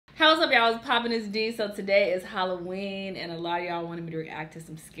How's up, y'all? It's Poppin' This D. So today is Halloween, and a lot of y'all wanted me to react to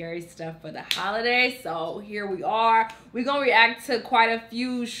some scary stuff for the holidays. So here we are. We're gonna react to quite a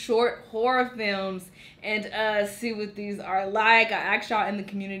few short horror films and see what these are like. I asked y'all in the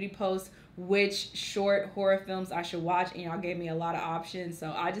community post which short horror films I should watch, and y'all gave me a lot of options,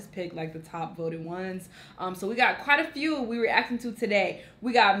 so I just picked like the top voted ones. So we got quite a few we reacting to today.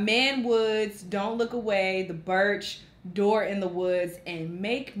 We got Man Woods, Don't Look Away, The Birch, Door in the Woods, and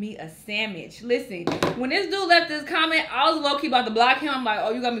Make Me a Sandwich. Listen, when this dude left this comment, I was low-key about to block him. I'm like,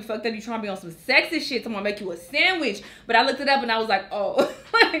 oh, you got me fucked up. You trying to be on some sexist shit. I'm gonna make you a sandwich. But I looked it up and I was like, oh,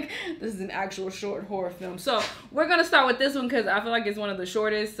 like, this is an actual short horror film. So we're gonna start with this one because I feel like it's one of the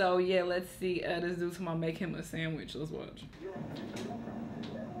shortest. So yeah, let's see this dude's gonna make him a sandwich. Let's watch.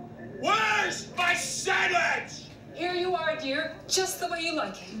 Where's my sandwich? Here you are, dear. Just the way you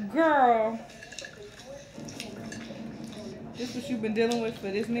like it. Girl. This what you've been dealing with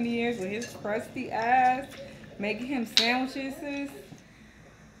for this many years with his crusty ass, making him sandwiches, sis?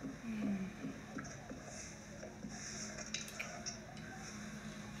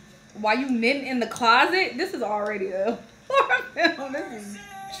 While you knitting in the closet? This is already a horror film. This is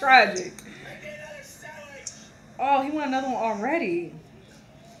tragic. Oh, he want another one already.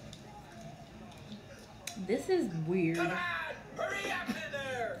 This is weird. Come on, hurry up in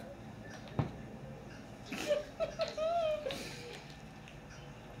there.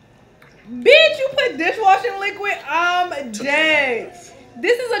 Bitch, you put dishwashing liquid? I'm dead.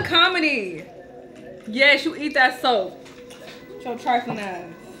 This is a comedy. Yes, you eat that soap. Your trifling ass.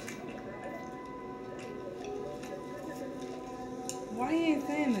 Why he ain't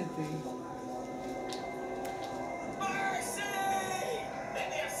saying nothing? Mercy! Make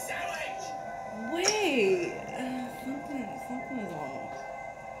me a sandwich! Wait. Something is off.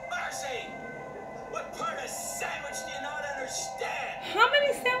 Mercy! What part of sandwich do you not understand? How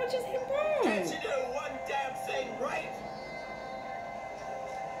many sandwiches he Can't wants? you do one damn thing right?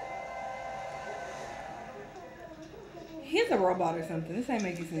 He's a robot or something. This ain't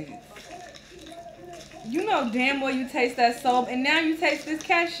making sense. You know damn well you taste that soap, and now you taste this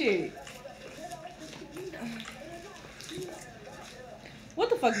cat shit. What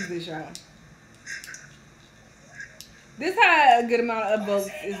the fuck is this, y'all? This had a good amount of upvotes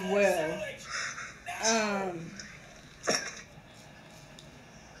as well.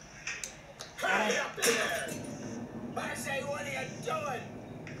 Hurry up in there! Mercy, what are you doing?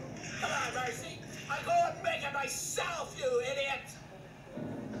 Come on, Mercy. I'm going to make it myself, you idiot!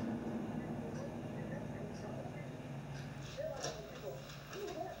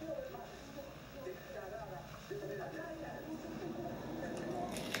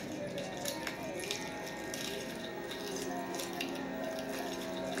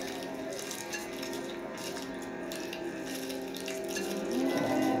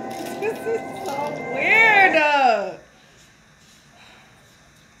 This is so weird.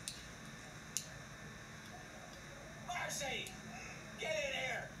 Mercy, get in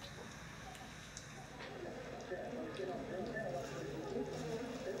here.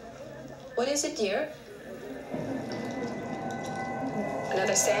 What is it, dear?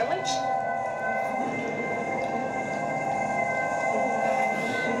 Another sandwich?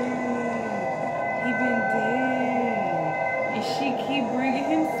 He been dead, and she keep bringing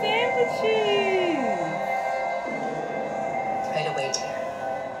him sandwiches. Right away, dear.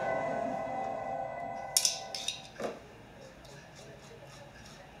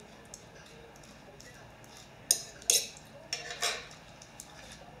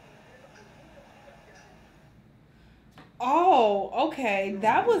 Oh, okay.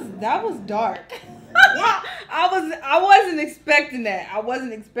 That was dark. I wasn't expecting that. I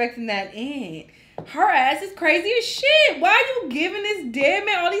wasn't expecting that in. Her ass is crazy as shit. Why are you giving this dead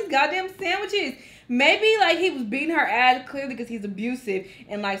man all these goddamn sandwiches? Maybe like he was beating her ass clearly because he's abusive,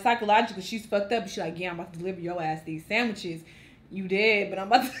 and like psychologically she's fucked up. She's like, yeah, I'm about to deliver your ass these sandwiches. You did, but I'm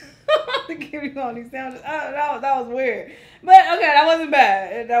about to give you all these sandwiches. Oh, that was weird. But okay, that wasn't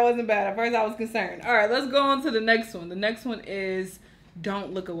bad. That wasn't bad. At first I was concerned. All right, let's go on to the next one. The next one is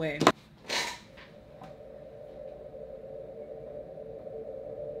Don't Look Away.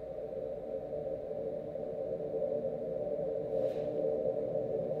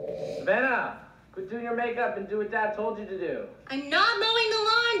 Savannah, quit doing your makeup and do what Dad told you to do. I'm not mowing the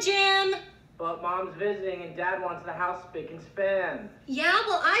lawn, Jim. But Mom's visiting and Dad wants the house spick and span. Yeah,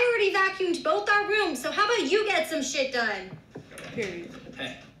 well, I already vacuumed both our rooms, so how about you get some shit done? Period.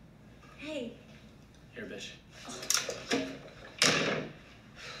 Hey, Hey. here, bitch.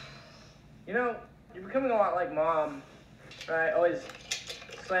 You know, you're becoming a lot like Mom, right? Always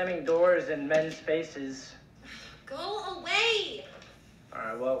slamming doors in men's faces. Go away.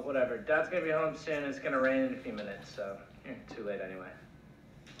 Alright, well, whatever. Dad's gonna be home soon. It's gonna rain in a few minutes, so you're too late anyway.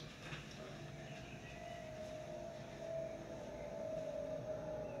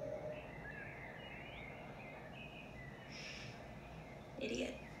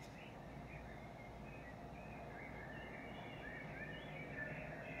 Idiot.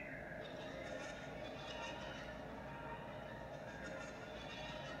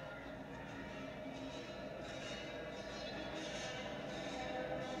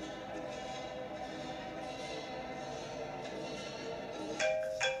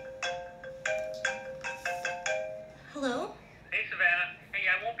 Hello? Hey, Savannah. Hey,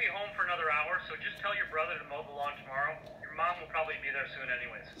 I won't be home for another hour, so just tell your brother to mow the lawn tomorrow. Your mom will probably be there soon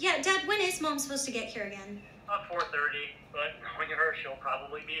anyways. Yeah, Dad, when is Mom supposed to get here again? 4:30, but knowing her, she'll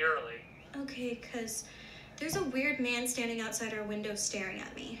probably be early. Okay, 'cause there's a weird man standing outside our window staring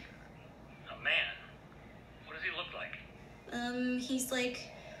at me. A man? What does he look like? He's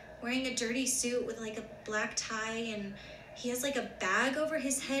like wearing a dirty suit with like a black tie, and he has like a bag over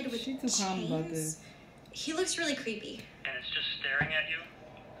his head with She's too calm about this. He looks really creepy. And it's just staring at you?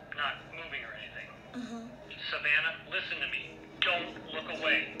 Not moving or anything. Uh-huh. Savannah, listen to me. Don't look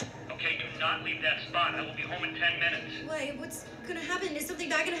away. Okay, do not leave that spot. I will be home in 10 minutes. Why? What's gonna happen? Is something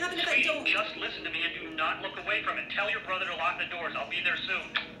bad gonna happen if I Sweetie, don't? just listen to me and do not look away from it. Tell your brother to lock the doors. I'll be there soon.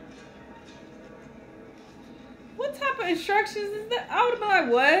 What type of instructions is that? I would have been like,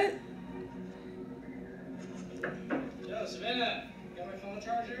 what? Yo, Savannah, got my phone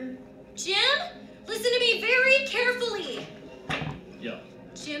charger? Jim, listen to me very carefully. Yo.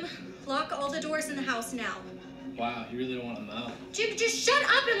 Jim, lock all the doors in the house now. Wow, you really don't want to know. Jim, just shut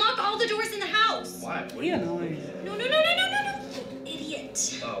up and lock all the doors in the house. Why? What are He you annoying. No.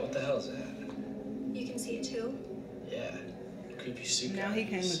 Idiot. Oh, what the hell is that? You can see it too. Yeah. Creepy suit Now guy. he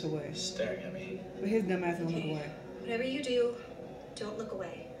can't He's look away. Staring at me. But his dumb ass won't look away. Whatever you do, don't look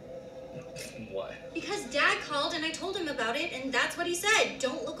away. Why? Because Dad called and I told him about it, and that's what he said.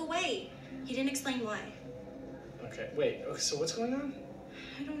 Don't look away. He didn't explain why. Okay, wait. Okay, so what's going on?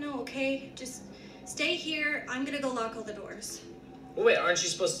 I don't know, okay? Just stay here. I'm gonna go lock all the doors. Well, wait, aren't you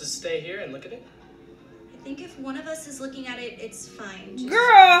supposed to stay here and look at it? I think if one of us is looking at it, it's fine. Just Girl,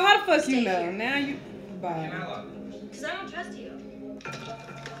 how the fuck stay you know? here. Now you. Can Bye. I lock the doors? Because I don't trust you.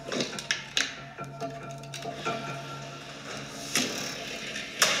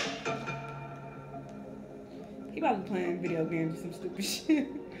 He about to be playing video games or some stupid shit.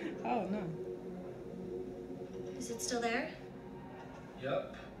 Oh no. Is it still there?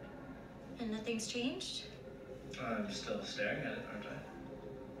 Yup. And nothing's changed? I'm still staring at it, aren't I?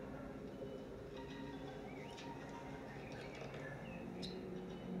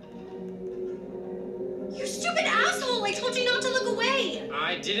 You stupid asshole! I told you not to look away!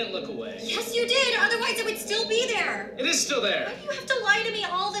 I didn't look away. Yes, you did! Otherwise, it would still be there! It is still there. Why do you have to lie to me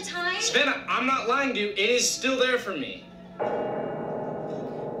all the time? Savannah, I'm not lying to you. It is still there for me.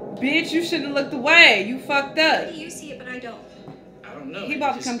 Bitch, you shouldn't have looked away. You fucked Why up. do you see it, but I don't? I don't know. He I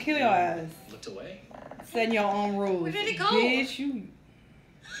about to just come kill your ass. Looked away. Setting your own rules. Where did it go? Bitch, you.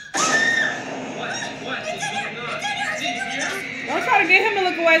 What? What is going on? Is it here? Don't try to get him to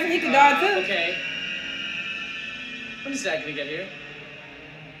look away so he can die too. Okay. When is Dad gonna get here?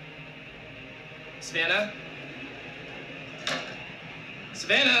 Savannah?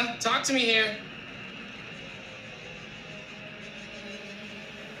 Savannah, talk to me here.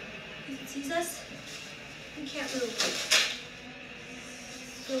 If it sees us, we can't move.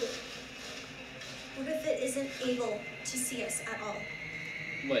 So, what if it isn't able to see us at all?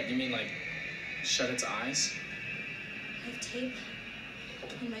 What, you mean like shut its eyes? I have tape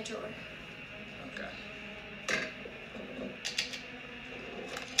in my drawer. Okay.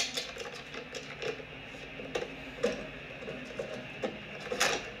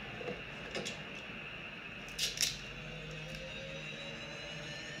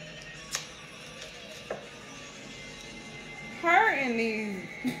 Her and these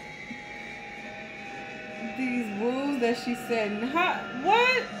rules that she said.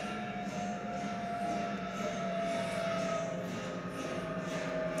 What?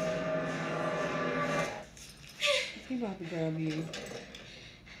 He about to grab you.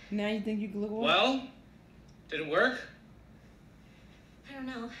 Now you think you can look away? Well, did it work? I don't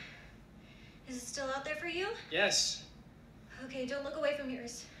know. Is it still out there for you? Yes. Okay, don't look away from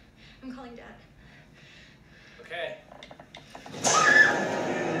yours. I'm calling Dad. Okay.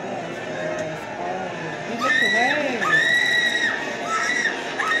 He looked away.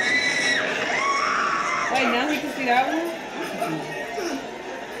 Wait, now he can see that one?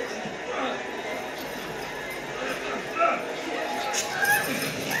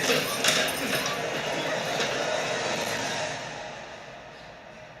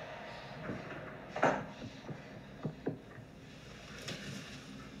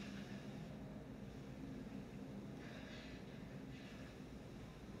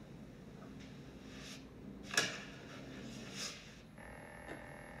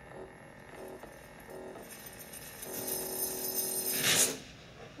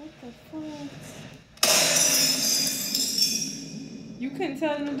 couldn't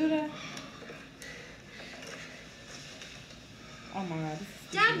tell them to do that? Oh my God.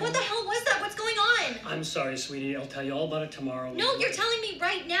 Dad, what the hell was that? What's going on? I'm sorry, sweetie. I'll tell you all about it tomorrow. No, you're telling me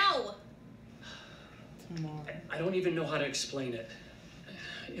right now. Tomorrow. I don't even know how to explain it.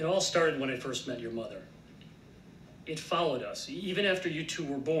 It all started when I first met your mother. It followed us, even after you two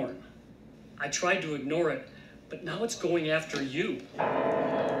were born. I tried to ignore it, but now it's going after you.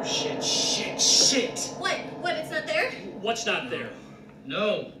 Oh, shit. What? What? It's not there? What's not there?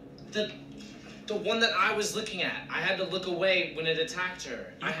 No. The one that I was looking at. I had to look away when it attacked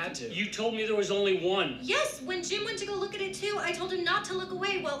her. I had to. You told me there was only one. Yes, when Jim went to go look at it too, I told him not to look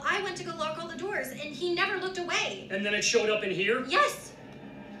away while I went to go lock all the doors, and he never looked away. And then it showed up in here? Yes.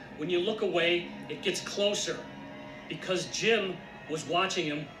 When you look away, it gets closer. Because Jim was watching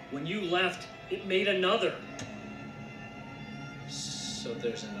him. When you left, it made another. So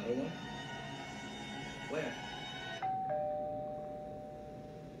there's another one? Where?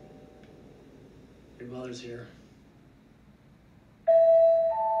 Your mother's here.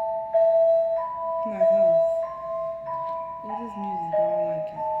 Nice house. What is music? I don't like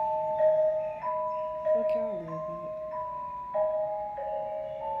it. Fuck y'all a little bit.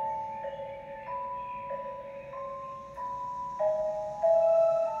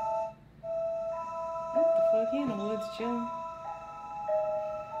 What the fuck? He in the woods chilling.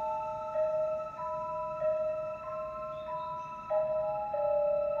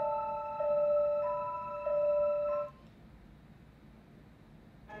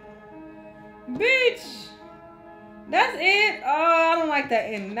 Bitch! That's it? Oh, I don't like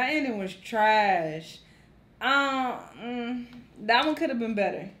that ending. That ending was trash. That one could have been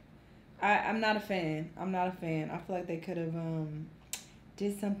better. I'm not a fan. I'm not a fan. I feel like they could have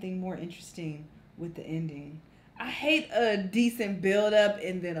did something more interesting with the ending. I hate a decent build up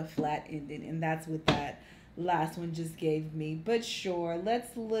and then a flat ending, and that's what that last one just gave me. But sure,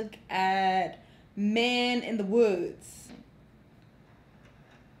 let's look at Man in the Woods.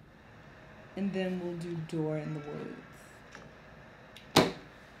 And then we'll do Door in the Woods.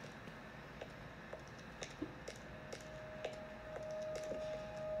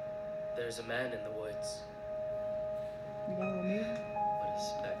 There's a man in the woods. You got what I mean? What a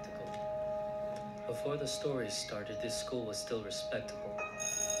spectacle. Before the story started, this school was still respectable.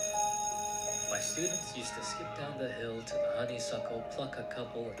 My students used to skip down the hill to the honeysuckle, pluck a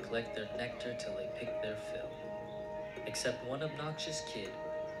couple, and collect their nectar till they picked their fill. Except one obnoxious kid,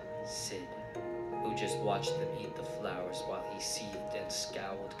 Sid, who just watched them eat the flowers while he seethed and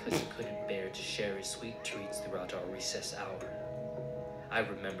scowled because he couldn't bear to share his sweet treats throughout our recess hour. I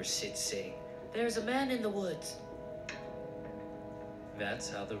remember Sid saying, "There's a man in the woods." That's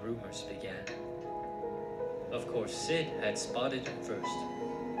how the rumors began. Of course, Sid had spotted him first.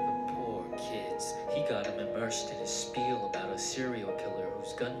 The poor kids. He got him immersed in his spiel about a serial killer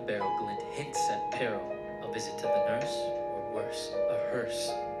whose gun barrel glint hints at peril. A visit to the nurse, or worse, a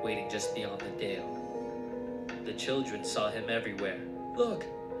hearse waiting just beyond the dale. The children saw him everywhere. "Look,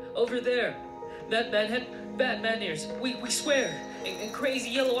 over there. That man had Batman ears. We swear. And crazy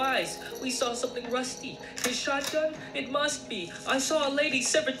yellow eyes. We saw something rusty. His shotgun? It must be. I saw a lady's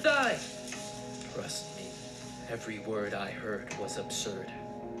severed thigh." Trust me, every word I heard was absurd.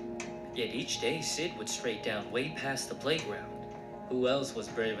 Yet each day, Sid would stray down way past the playground. Who else was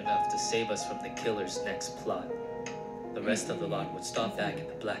brave enough to save us from the killer's next plot? The rest of the lot would stop back at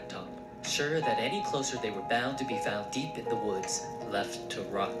the blacktop, sure that any closer they were bound to be found deep in the woods, left to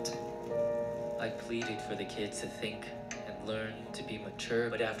rot. I pleaded for the kids to think and learn to be mature,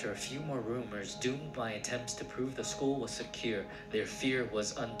 but after a few more rumors doomed my attempts to prove the school was secure, their fear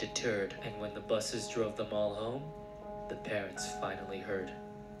was undeterred, and when the buses drove them all home, the parents finally heard.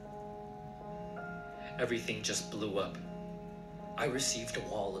 Everything just blew up. I received a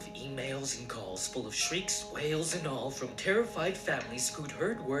wall of emails and calls full of shrieks, wails, and all from terrified families who'd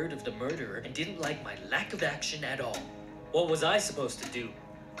heard word of the murderer and didn't like my lack of action at all. What was I supposed to do?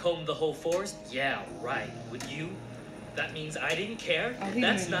 Comb the whole forest? Yeah, right. Would you? That means I didn't care?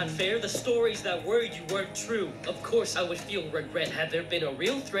 That's not fair. The stories that worried you weren't true. Of course I would feel regret had there been a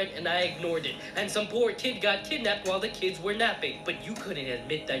real threat and I ignored it. And some poor kid got kidnapped while the kids were napping. But you couldn't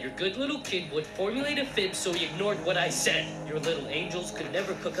admit that your good little kid would formulate a fib, so you ignored what I said. Your little angels could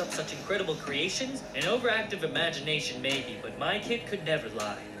never cook up such incredible creations. An overactive imagination maybe, but my kid could never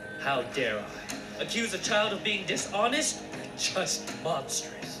lie. How dare I? Accuse a child of being dishonest? Just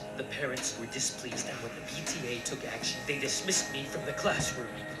monstrous. The parents were displeased, and when the PTA took action, they dismissed me from the classroom.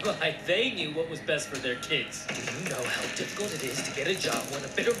 Like they knew what was best for their kids. Do you know how difficult it is to get a job when a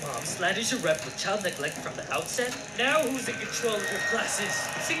bitter mom slanders your rep with child neglect from the outset? Now who's in control of your classes?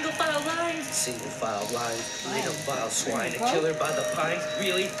 Single file lines? Single file lines, little file swine, a killer by the pines.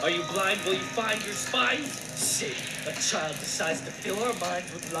 Really? Are you blind? Will you find your spines? Sid, a child decides to fill our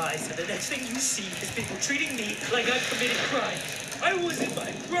minds with lies, and the next thing you see is people treating me like I've committed crimes. I was in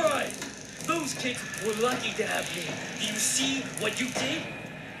my prime. Those kids were lucky to have me. Do you see what you did?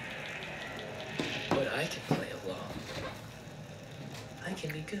 But I can play along. I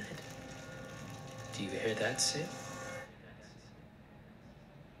can be good. Do you hear that, Sid?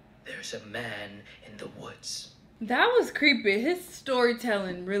 There's a man in the woods. That was creepy. His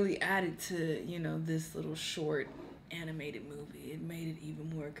storytelling really added to, you know, this little short animated movie. It made it even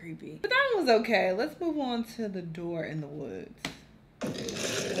more creepy. But that was okay. Let's move on to The Door in the Woods. Well,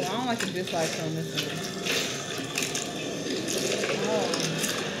 I don't like the dislikes on this one. Oh.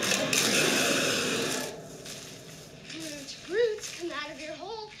 Roots, come out of your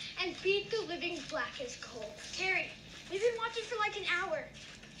hole and beat the living black as coal. Carrie, we've been watching for like an hour.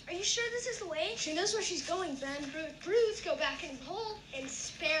 Are you sure this is the way? She knows where she's going, Ben. Roots, go back in the hole and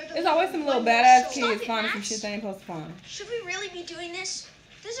spare the. There's always some little badass kids finding some shit they ain't supposed to find. Should we really be doing this?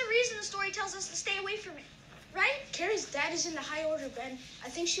 There's a reason the story tells us to stay away from it, right? Carrie's dad is in the high order, Ben. I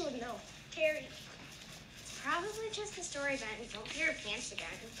think she would know. Carrie. Probably just the story, Ben. Don't put your pants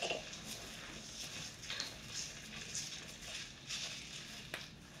together.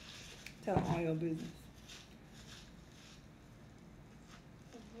 Tell them all your business.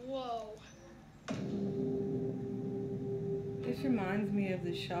 Whoa. This reminds me of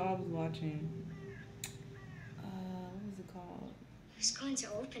the show I was watching. What was it called? Who's going to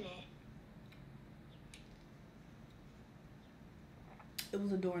open it? It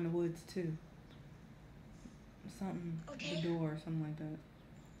was A Door in the Woods too. Something. Okay. The Door, something like that.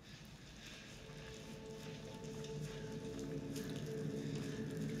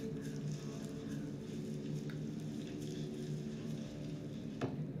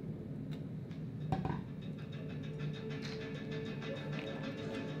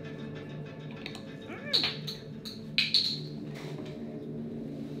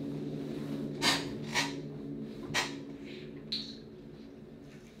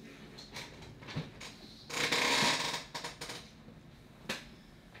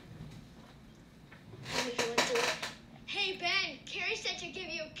 Hey, Ben, Carrie said to give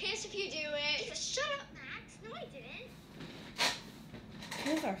you a kiss if you do it. Shut up, Max. No, I didn't.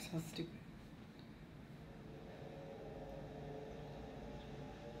 Kids are so stupid.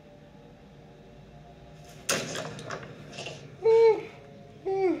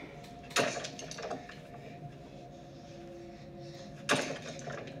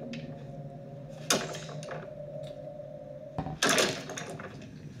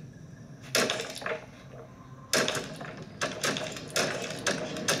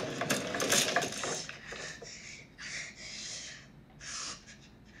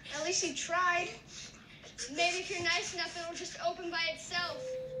 At least you tried. Maybe if you're nice enough, it'll just open by itself.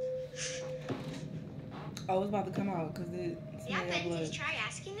 Oh, it's about to come out because it Yeah, Ben, blood. did you try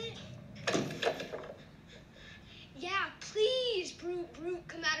asking it? Yeah, please, Brute,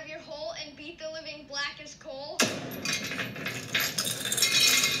 come out of your hole and beat the living black as coal.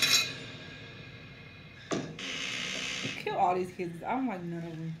 Kill all these kids. I don't like none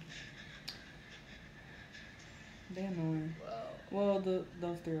of them. They're annoying. Well,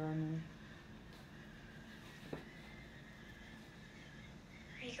 those three are annoying.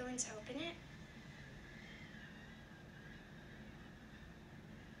 Are you going to open it?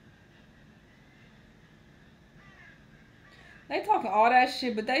 They talking all that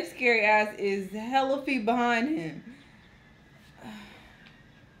shit, but they scary ass is hella feet behind him.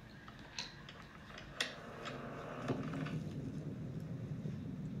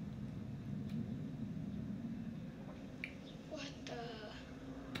 What the?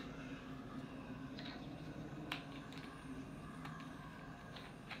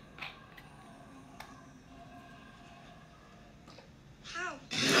 How?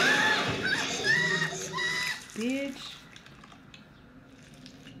 Bitch.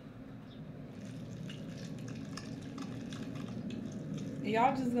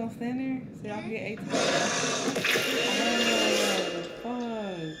 Y'all just gonna stand there so y'all can get 18? Oh,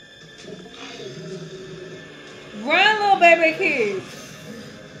 fuck. Run, little baby kids.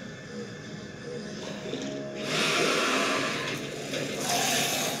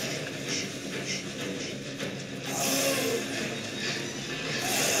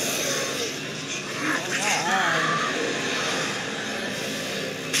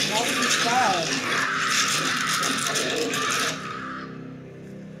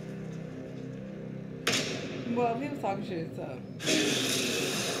 Well, he was talking shit, so.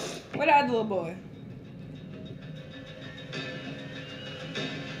 Where the other little boy?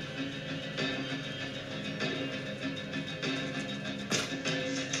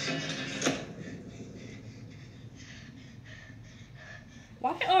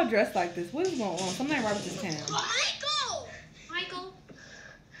 Why they all dressed like this? What is going on? Something ain't right with this town. Michael! Michael,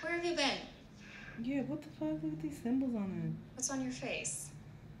 where have you been? Yeah, what the fuck? Look at these symbols on them. What's on your face?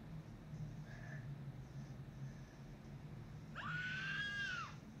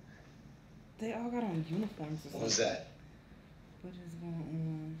 They all got on uniforms or something. What was that? What is going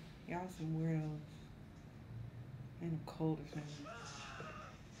on? Y'all some weirdos. In a cold or something.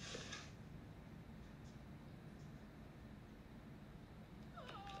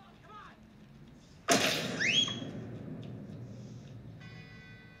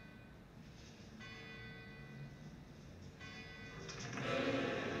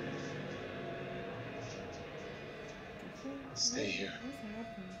 Stay here. What's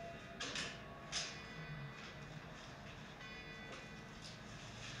happening?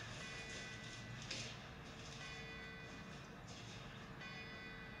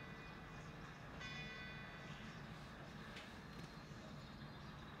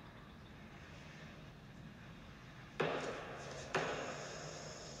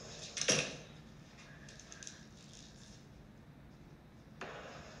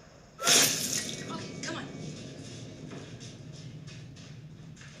 Okay, come on.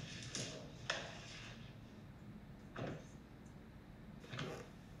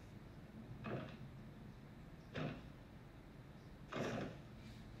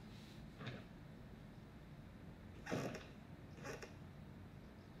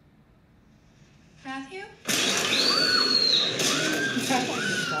 Matthew?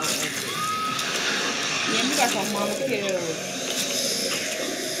 Yeah, you got your mama killed.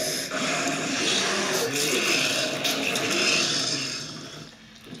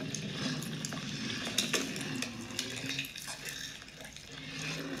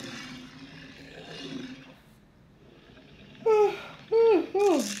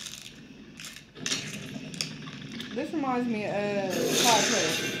 This reminds me of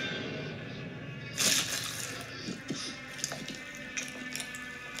podcast.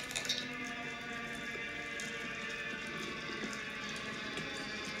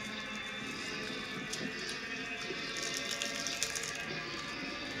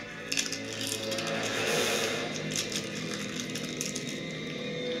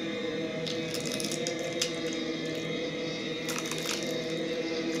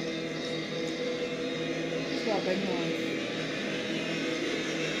 Got big noise.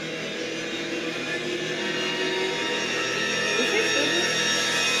 Is he stupid?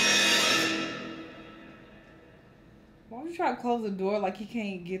 Why would you try to close the door like he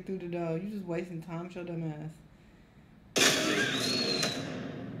can't get through the door? You just wasting time, show dumb ass.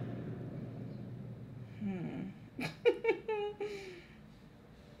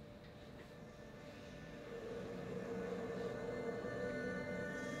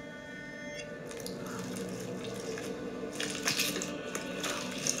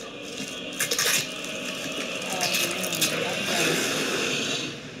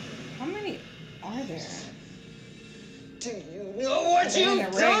 How many are there? Do you know what They're in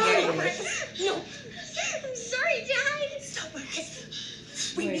you've the done? red No. I'm sorry, Dad. Stop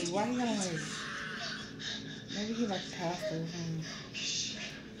it. Wait, why he gotta like? Maybe he like passed or something.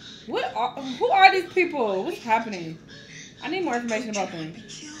 Who are these people? What's happening? I need more information about them. Be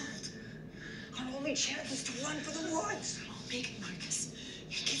killed. Our only chance is to run for the woods. Don't make it, Marcus.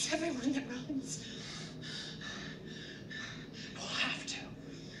 He gets everyone that runs. We'll have to.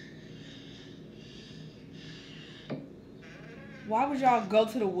 Why would y'all go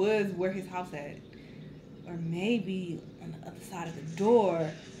to the woods where his house at? Or maybe on the other side of the door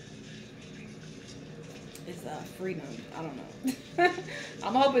is freedom. I don't know.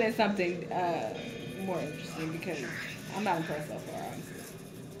 I'm hoping it's something more interesting because I'm not impressed so far, honestly.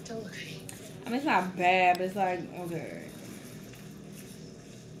 Don't look at me. I mean, it's not bad, but it's like, okay.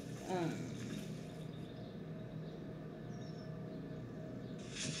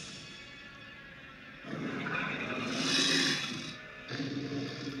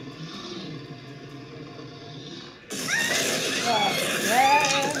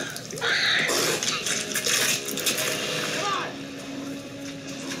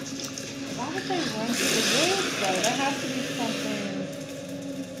 Why would they run to the woods though? There has to be something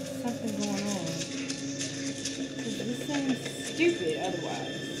going on. Because this seems stupid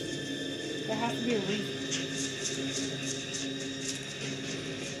otherwise. There has to be a reason.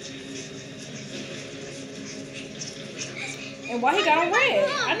 And why he got on red?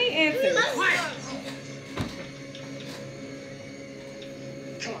 I need answers.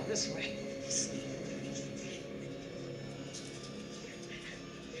 Come on, this way.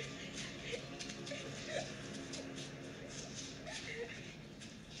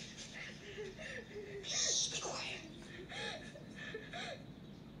 Be quiet.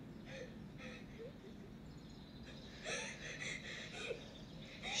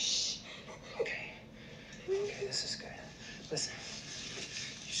 Shh. Okay. Okay, this is good. Listen,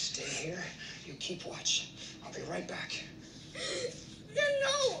 you stay here, you keep watch. I'll be right back.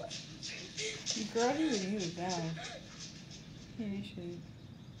 No. Girl, he was down. Yeah, you should.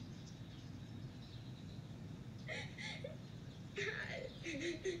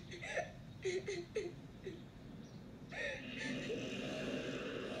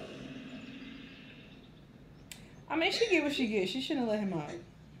 I mean, she get what she get. She shouldn't have let him out.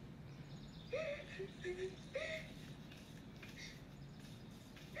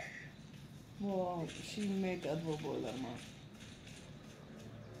 Well, she made the other little boy let him out.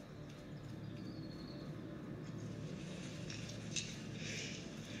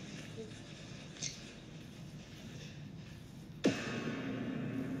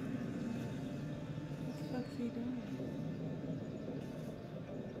 What the fuck is he doing?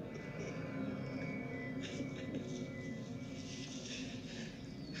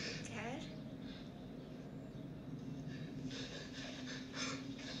 Dad?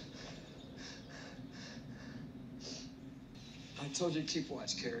 I told you to keep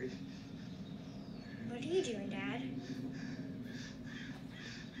watch, Carrie. What are you doing, Dad?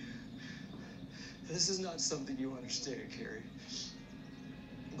 This is not something you understand, Carrie.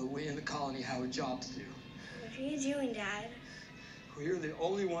 But we in the colony have a job to do. What are you doing, Dad? We are the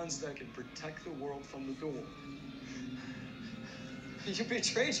only ones that can protect the world from the door. You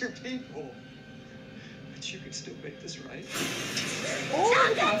betrayed your people. But you can still make this right.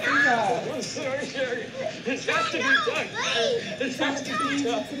 Oh, that's I'm sorry, Carrie. It has to be done. It has to be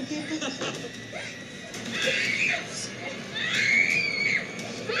done.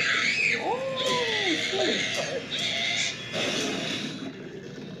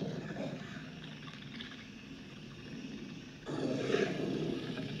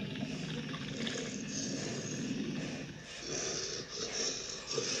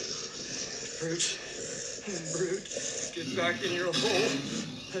 Brute. Brute. Get back in your hole.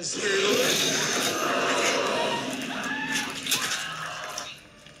 And spirit alert.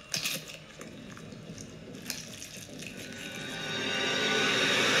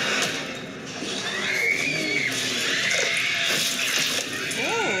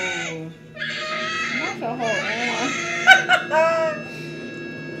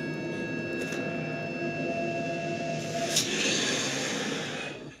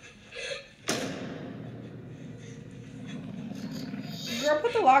 Girl,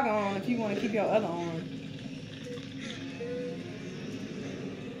 put the lock on if you want to keep your other on.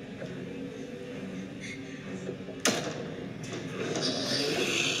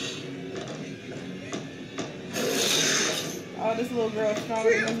 Oh, this little girl stronger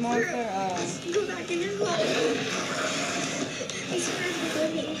than this monster? Go back in your hole. He's trying to go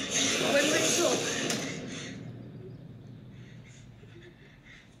me. Where's my soul?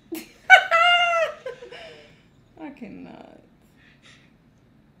 I cannot.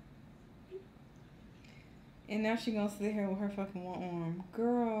 And now she gonna sit here with her fucking one arm.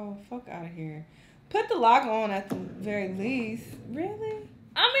 Girl, fuck out of here. Put the lock on at the very least. Really?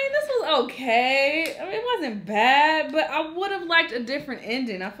 I mean, this was okay. I mean, it wasn't bad, but I would have liked a different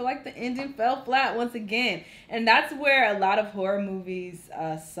ending. I feel like the ending fell flat once again. And that's where a lot of horror movies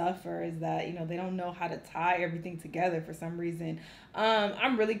suffer, is that, you know, they don't know how to tie everything together for some reason.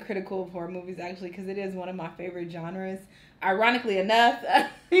 I'm really critical of horror movies, actually, because it is one of my favorite genres. Ironically enough,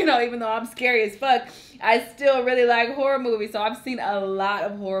 you know, even though I'm scary as fuck, I still really like horror movies. So I've seen a lot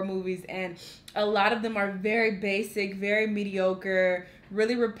of horror movies, and a lot of them are very basic, very mediocre,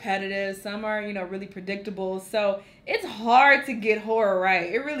 really repetitive. Some are, you know, really predictable. So it's hard to get horror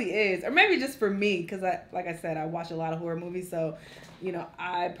right. It really is. Or maybe just for me, because like I said, I watch a lot of horror movies. So, you know,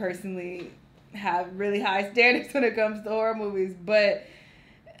 I personally have really high standards when it comes to horror movies. But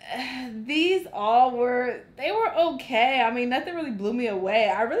these all were okay. I mean, nothing really blew me away.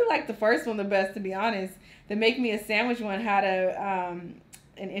 I really liked the first one the best, to be honest. The Make Me a Sandwich one had an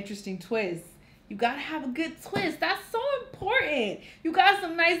interesting twist. You gotta have a good twist. That's so important. You got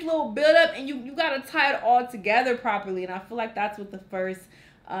some nice little build up, and you gotta tie it all together properly. And I feel like that's what the first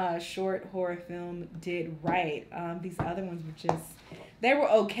short horror film did right. These other ones were just, they were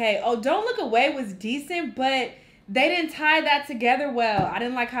okay. Oh, Don't Look Away was decent, but they didn't tie that together well. I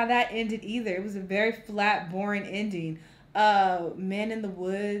didn't like how that ended either. It was a very flat, boring ending. Men in the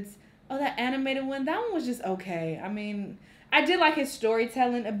Woods. Oh, that animated one. That one was just okay. I mean, I did like his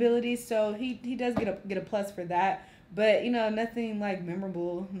storytelling abilities, so he does get a plus for that. But you know, nothing like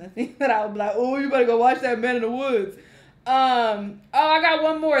memorable. Nothing that I would be like, oh, you better go watch that Man in the Woods. Oh, I got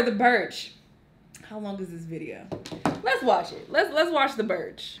one more. The Birch. How long is this video? Let's watch it. Let's watch The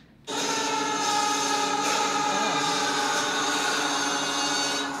Birch.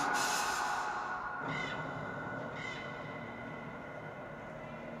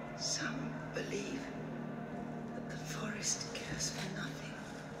 Some believe that the forest cares for nothing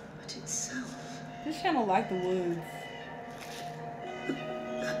but itself. This channel like The Woods.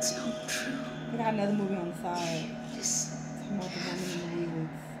 That's not true. We got another movie on the side. Listen. About the woman in the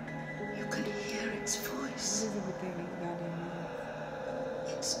woods. You can hear its voice. What is everything in goddamn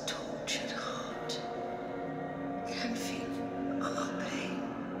woods? Its tortured heart can feel our pain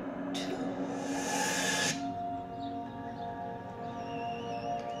too.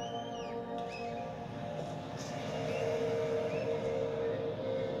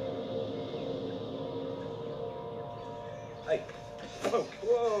 Hey. Oh,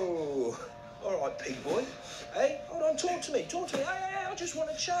 whoa. All right, big boy. Hey, hold on, talk to me. Hey, I just want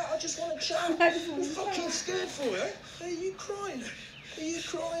to chat. I'm fucking scared for you, eh? Are you crying? Are you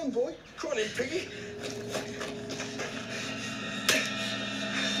crying, boy? Crying, piggy?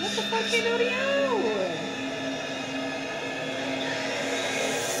 What the fuck you do to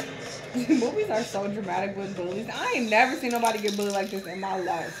you? Movies are so dramatic with bullies. I ain't never seen nobody get bullied like this in my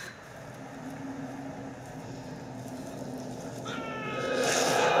life.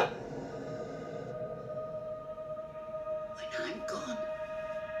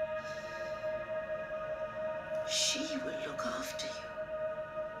 She will look after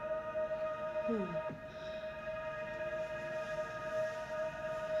you.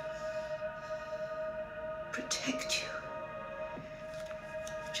 Protect you.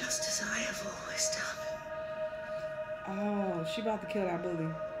 Just as I have always done. Oh, she about to kill that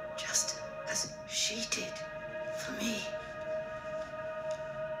bully. Just as she did for me.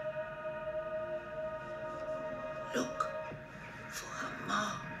 Look for her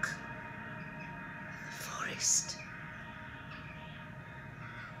mark in the forest.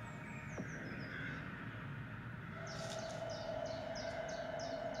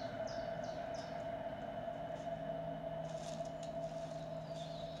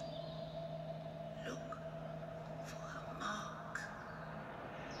 Look for her mark.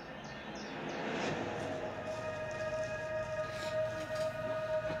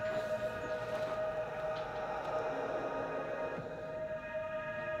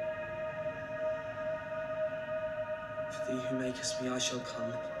 For thee who makest me, I shall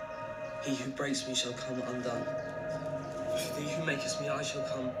come. He who breaks me shall come undone. For thee who makest me, I shall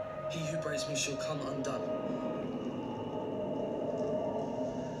come. He who breaks me shall come undone.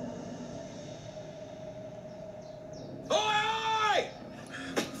 Oi!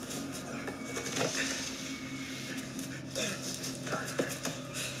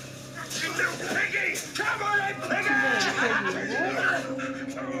 You little piggy! Come on, in, piggy!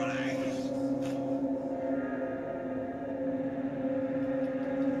 Come on, in.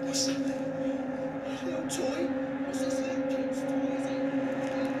 What's that? Little toy? What's this little kid's toy? Is it?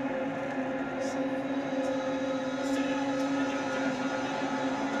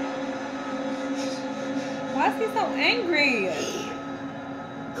 Why is he so angry?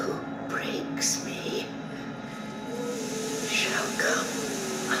 Who breaks me shall come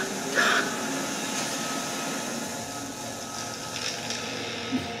undone.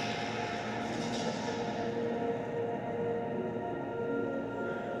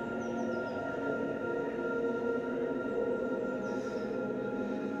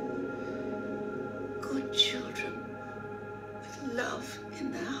 Good children with love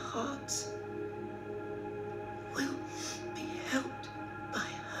in their hearts will be helped by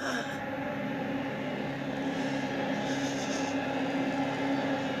her.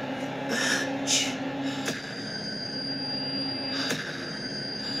 Birch.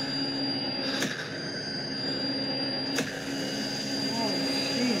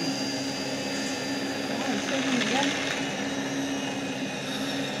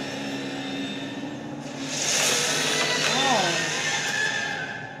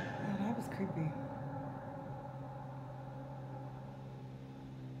 That was creepy.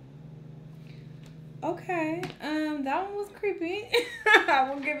 Okay, that one was creepy. I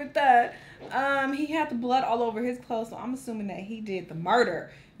will give it that. He had the blood all over his clothes, so I'm assuming that he did the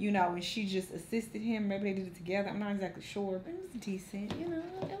murder, you know, and she just assisted him. Maybe they did it together. I'm not exactly sure, but it was decent, you know,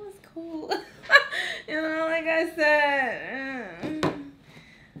 it was cool. You know, like I said,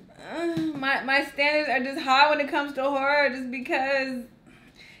 my my standards are just high when it comes to horror, just because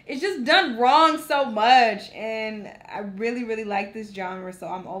it's just done wrong so much, and I really, really like this genre, so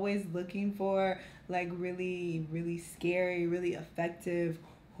I'm always looking for like really, really scary, really effective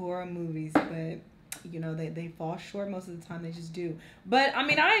horror movies, but you know, they fall short most of the time. They just do. But I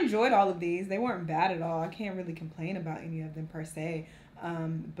mean, I enjoyed all of these. They weren't bad at all. I can't really complain about any of them per se.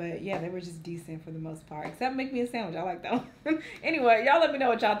 But yeah, they were just decent for the most part, except Make Me a Sandwich. I like that one. Anyway, y'all let me know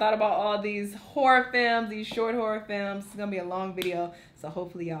what y'all thought about all these horror films, these short horror films. It's gonna be a long video, so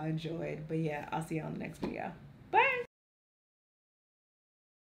hopefully y'all enjoyed. But yeah, I'll see y'all in the next video.